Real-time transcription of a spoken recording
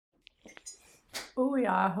Oh,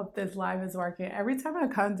 yeah, I hope this live is working. Every time I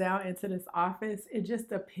come down into this office, it just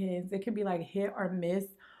depends. It could be like hit or miss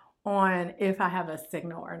on if I have a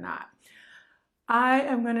signal or not. I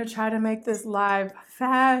am going to try to make this live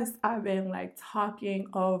fast. I've been like talking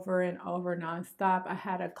over and over nonstop. I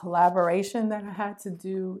had a collaboration that I had to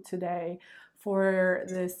do today for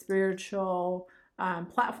the spiritual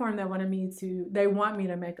platform that they want me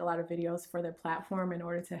to make a lot of videos for their platform in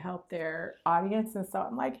order to help their audience. And so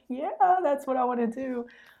I'm like, yeah, that's what I want to do.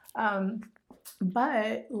 Um,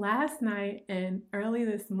 but last night and early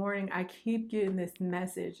this morning, I keep getting this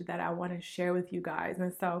message that I want to share with you guys.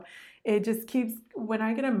 And so it just keeps, when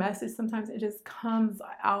I get a message, sometimes it just comes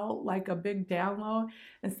out like a big download.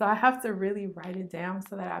 And so I have to really write it down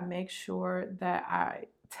so that I make sure that I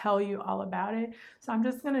tell you all about it. So I'm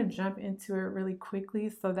just going to jump into it really quickly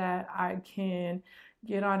so that I can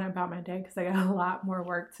get on about my day because I got a lot more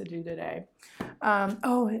work to do today.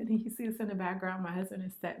 Oh, and you see this in the background. My husband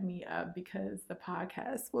has set me up because the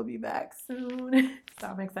podcast will be back soon. So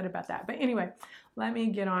I'm excited about that. But anyway, let me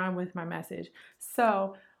get on with my message.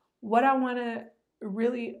 So, what I want to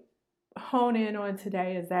really hone in on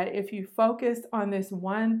today is that if you focus on this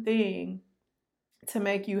one thing to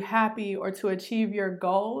make you happy or to achieve your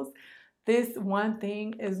goals, this one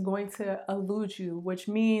thing is going to elude you, which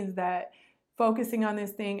means that focusing on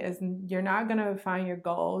this thing is you're not going to find your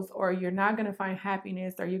goals, or you're not going to find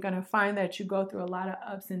happiness, or you're going to find that you go through a lot of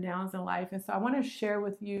ups and downs in life. And so I want to share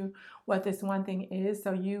with you what this one thing is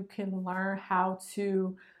so you can learn how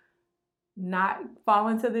to not fall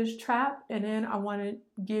into this trap. And then I want to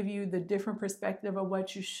give you the different perspective of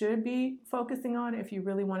what you should be focusing on if you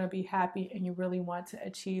really want to be happy and you really want to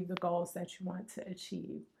achieve the goals that you want to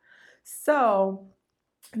achieve. So,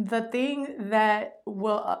 the thing that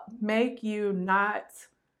will make you not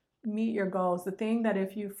meet your goals, the thing that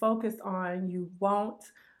if you focus on, you won't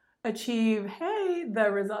achieve, hey,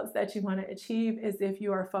 the results that you want to achieve, is if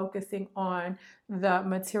you are focusing on the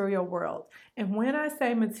material world. And when I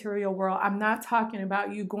say material world, I'm not talking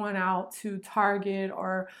about you going out to Target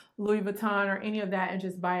or Louis Vuitton or any of that and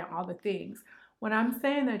just buying all the things. When I'm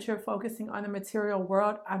saying that you're focusing on the material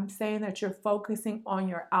world, I'm saying that you're focusing on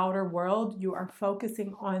your outer world. You are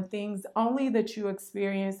focusing on things only that you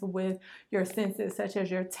experience with your senses, such as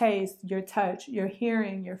your taste, your touch, your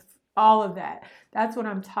hearing, your all of that. That's what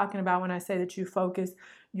I'm talking about when I say that you focus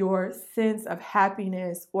your sense of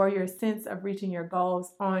happiness or your sense of reaching your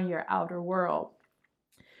goals on your outer world.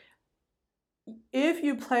 If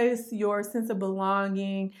you place your sense of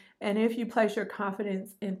belonging and if you place your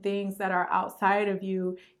confidence in things that are outside of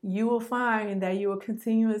you, you will find that you will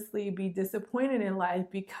continuously be disappointed in life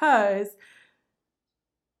because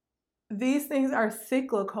these things are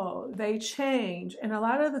cyclical. They change, and a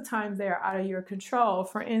lot of the times they are out of your control.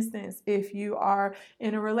 For instance, if you are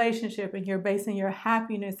in a relationship and you're basing your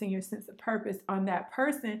happiness and your sense of purpose on that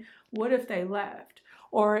person, what if they left?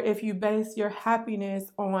 Or if you base your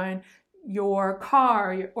happiness on your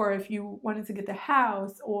car, or if you wanted to get the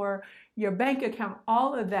house or your bank account,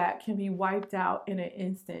 all of that can be wiped out in an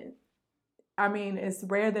instant. I mean, it's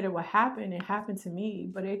rare that it will happen. It happened to me,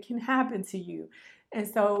 but it can happen to you. And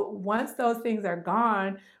so once those things are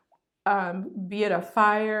gone, be it a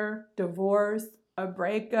fire, divorce, a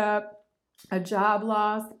breakup, a job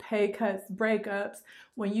loss, pay cuts, breakups,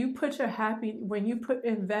 when you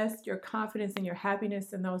invest your confidence and your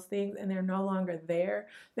happiness in those things and they're no longer there,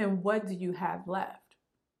 then what do you have left?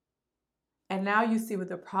 And now you see what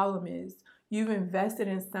the problem is. You've invested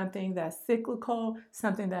in something that's cyclical,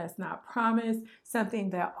 something that's not promised, something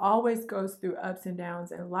that always goes through ups and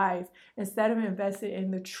downs in life, instead of investing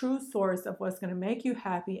in the true source of what's going to make you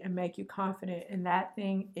happy and make you confident. And that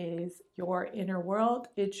thing is your inner world,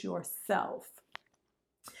 it's yourself.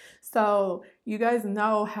 So you guys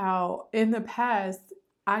know how in the past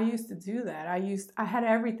I used to do that. I had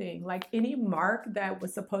everything. Like any mark that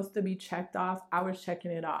was supposed to be checked off, I was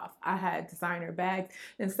checking it off. I had designer bags.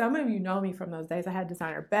 And some of you know me from those days. I had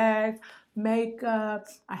designer bags, makeup,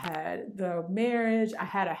 I had the marriage, I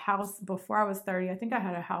had a house before I was 30. I think I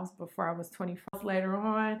had a house before I was 25. Later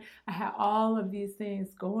on, I had all of these things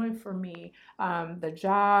going for me. The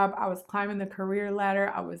job, I was climbing the career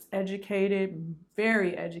ladder, I was educated,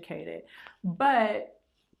 very educated. But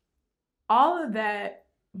all of that,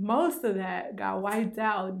 most of that got wiped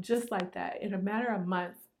out just like that in a matter of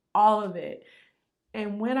months, all of it.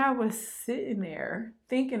 And when I was sitting there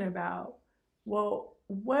thinking about, well,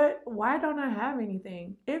 why don't I have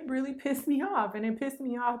anything? It really pissed me off. And it pissed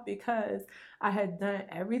me off because I had done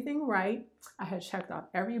everything right. I had checked off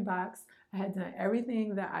every box. I had done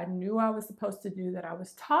everything that I knew I was supposed to do, that I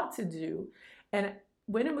was taught to do. And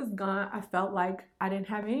when it was gone, I felt like I didn't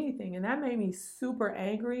have anything. And that made me super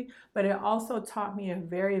angry. But it also taught me a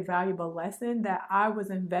very valuable lesson that I was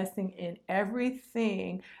investing in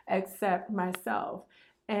everything except myself.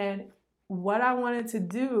 And what I wanted to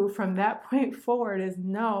do from that point forward is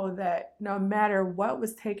know that no matter what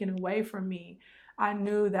was taken away from me, I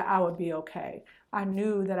knew that I would be okay. I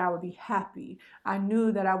knew that I would be happy. I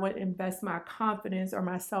knew that I wouldn't invest my confidence or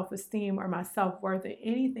my self-esteem or my self-worth in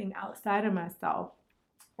anything outside of myself.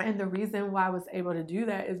 And the reason why I was able to do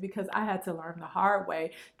that is because I had to learn the hard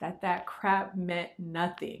way that that crap meant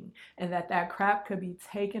nothing and that that crap could be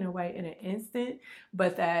taken away in an instant,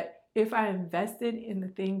 but that if I invested in the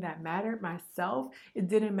thing that mattered, myself, it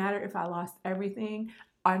didn't matter if I lost everything.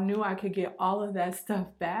 I knew I could get all of that stuff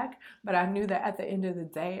back, but I knew that at the end of the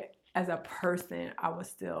day, as a person, I would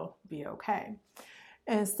still be okay.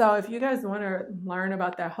 And so if you guys want to learn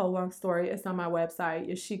about that whole long story, it's on my website,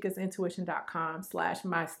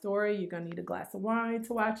 yashikasintuition.com/my story. You're going to need a glass of wine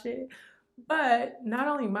to watch it. But not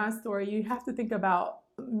only my story, you have to think about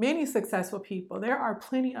many successful people. There are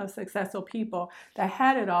plenty of successful people that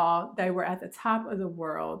had it all. They were at the top of the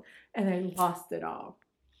world and they lost it all.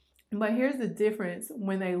 But here's the difference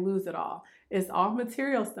when they lose it all. It's all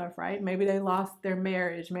material stuff, right? Maybe they lost their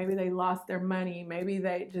marriage. Maybe they lost their money. Maybe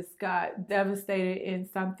they just got devastated in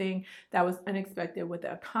something that was unexpected with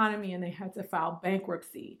the economy and they had to file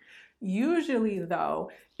bankruptcy. Usually, though,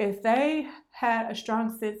 if they had a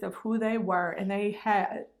strong sense of who they were and they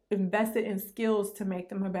had invested in skills to make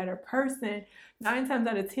them a better person, 9 times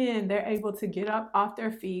out of 10, they're able to get up off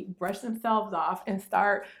their feet, brush themselves off, and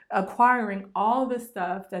start acquiring all the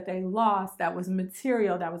stuff that they lost that was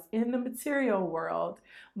material, that was in the material world.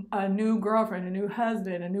 A new girlfriend, a new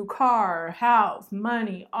husband, a new car, a house,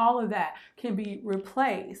 money, all of that can be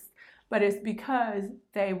replaced. But it's because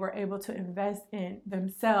they were able to invest in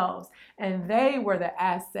themselves and they were the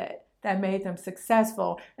asset that made them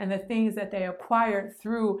successful, and the things that they acquired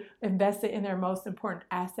through invested in their most important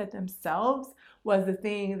asset themselves was the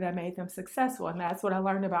thing that made them successful. And that's what I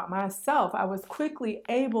learned about myself. I was quickly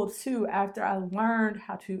able to, after I learned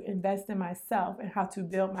how to invest in myself and how to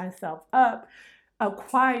build myself up,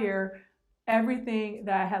 acquire everything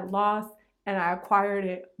that I had lost, and I acquired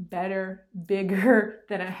it better, bigger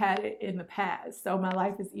than I had it in the past. So my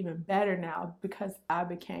life is even better now because I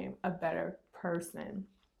became a better person.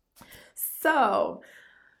 So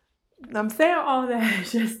I'm saying all that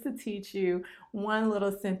just to teach you one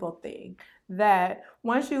little simple thing, that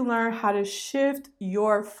once you learn how to shift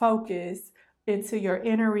your focus into your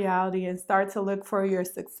inner reality and start to look for your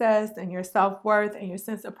success and your self-worth and your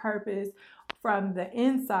sense of purpose from the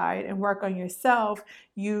inside and work on yourself,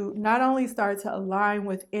 you not only start to align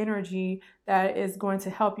with energy that is going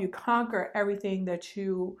to help you conquer everything that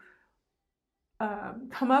you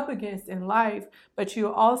come up against in life, but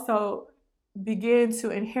you also begin to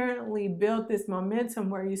inherently build this momentum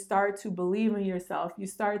where you start to believe in yourself, you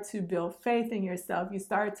start to build faith in yourself, you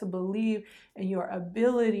start to believe in your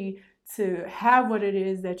ability to have what it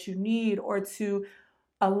is that you need or to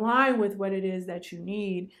align with what it is that you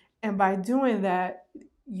need. And by doing that,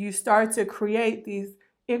 you start to create these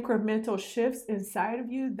incremental shifts inside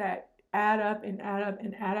of you that add up and add up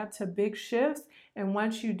and add up to big shifts. And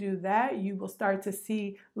once you do that, you will start to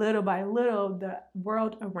see little by little the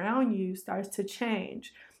world around you starts to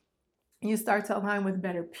change. You start to align with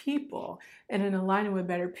better people. And in aligning with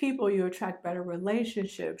better people, you attract better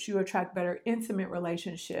relationships. You attract better intimate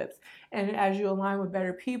relationships. And as you align with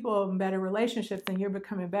better people and better relationships, and you're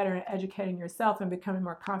becoming better at educating yourself and becoming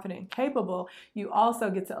more confident and capable, you also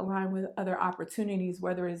get to align with other opportunities,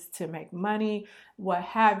 whether it's to make money, what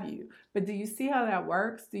have you. But do you see how that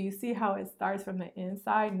works? Do you see how it starts from the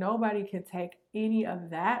inside? Nobody can take any of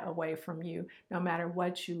that away from you, no matter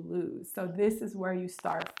what you lose. So this is where you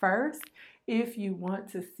start first if you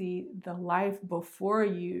want to see the life before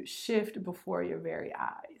you shift before your very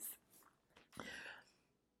eyes.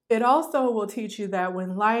 It also will teach you that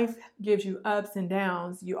when life gives you ups and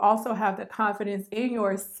downs, you also have the confidence in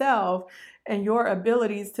yourself and your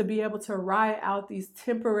abilities to be able to ride out these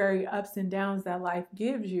temporary ups and downs that life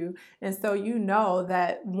gives you. And so you know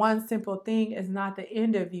that one simple thing is not the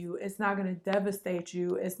end of you. It's not going to devastate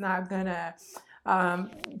you. It's not going to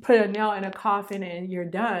put a nail in a coffin and you're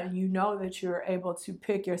done. You know that you're able to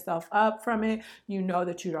pick yourself up from it. You know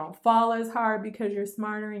that you don't fall as hard because you're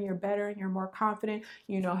smarter and you're better and you're more confident.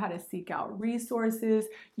 You know how to seek out resources.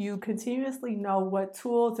 You continuously know what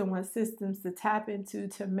tools and what systems to tap into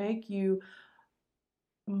to make you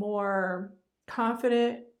more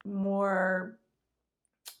confident, more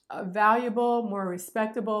valuable, more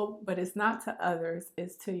respectable, but it's not to others,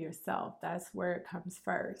 it's to yourself. That's where it comes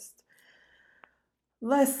first.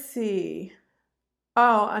 Let's see.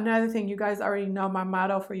 Oh, another thing, you guys already know my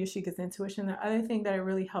motto for Yashika's intuition. The other thing that it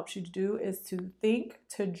really helps you to do is to think,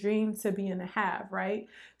 to dream, to be in the have, right?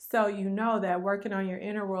 So you know that working on your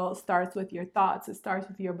inner world starts with your thoughts, it starts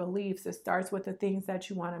with your beliefs, it starts with the things that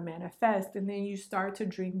you want to manifest, and then you start to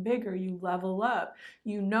dream bigger, you level up.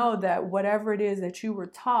 You know that whatever it is that you were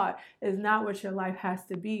taught is not what your life has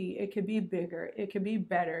to be. It could be bigger, it could be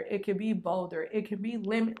better, it could be bolder, it could be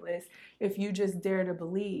limitless if you just dare to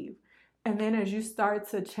believe. And then as you start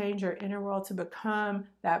to change your inner world to become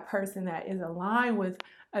that person that is aligned with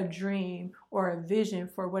a dream or a vision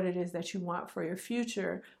for what it is that you want for your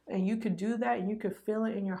future, and you could do that and you could feel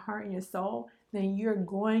it in your heart and your soul, then you're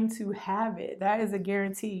going to have it. That is a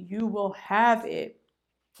guarantee. You will have it.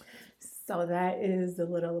 So that is the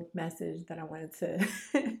little message that I wanted to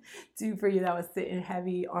do for you that was sitting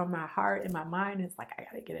heavy on my heart and my mind. It's like, I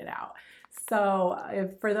got to get it out. So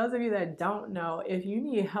if for those of you that don't know, if you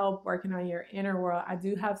need help working on your inner world, I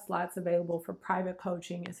do have slots available for private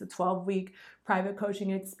coaching. It's a 12-week private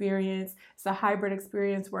coaching experience. It's a hybrid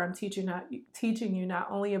experience where I'm teaching you not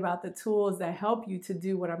only about the tools that help you to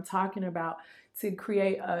do what I'm talking about, to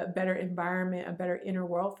create a better environment, a better inner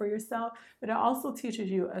world for yourself, but it also teaches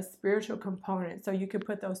you a spiritual component. So you can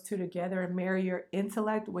put those two together and marry your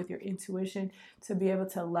intellect with your intuition to be able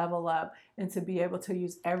to level up and to be able to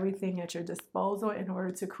use everything at your disposal in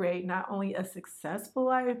order to create not only a successful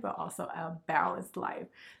life, but also a balanced life.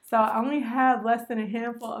 So I only have less than a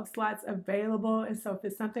handful of slots available. And so if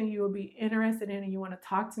it's something you will be interested in and you want to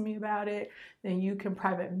talk to me about it, then you can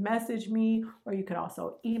private message me, or you could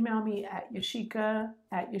also email me at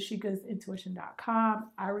yashikasintuition.com.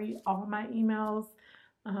 I read all my emails.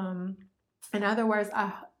 In other words,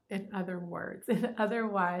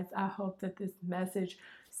 otherwise, I hope that this message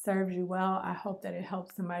serves you well. I hope that it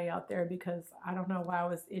helps somebody out there because I don't know why I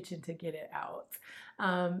was itching to get it out.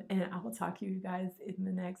 And I will talk to you guys in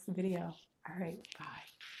the next video. All right, bye.